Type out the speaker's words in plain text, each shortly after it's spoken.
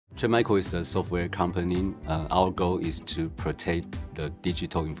Trend is a software company. Our goal is to protect the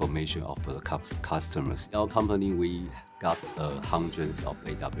digital information of the customers. In our company, we got hundreds of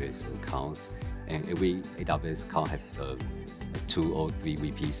AWS accounts, and every AWS account has 2 or 3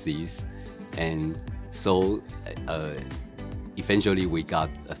 VPCs. And so eventually we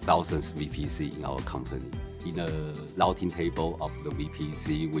got thousands of VPC in our company. In the routing table of the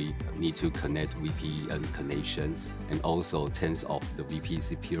VPC, we need to connect VPN connections and also tens of the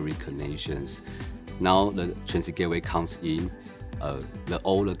VPC peer connections. Now the Transit Gateway comes in,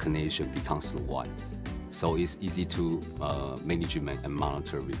 all the connection becomes one. So it's easy to management and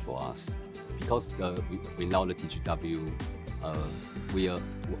monitor for us. Because without the TGW,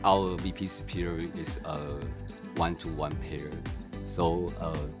 our VPC peer is a 1-to-1 pair. So,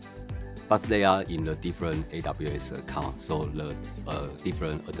 but they are in a different AWS account, so the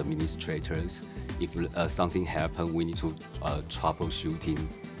different administrators, if something happens, we need to troubleshooting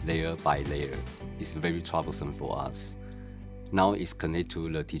layer by layer. It's very troublesome for us. Now it's connected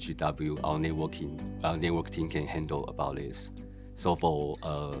to the TGW, our network team can handle about this. So for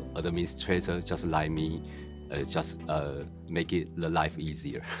administrator just like me, just make it the life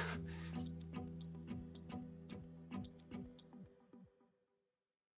easier.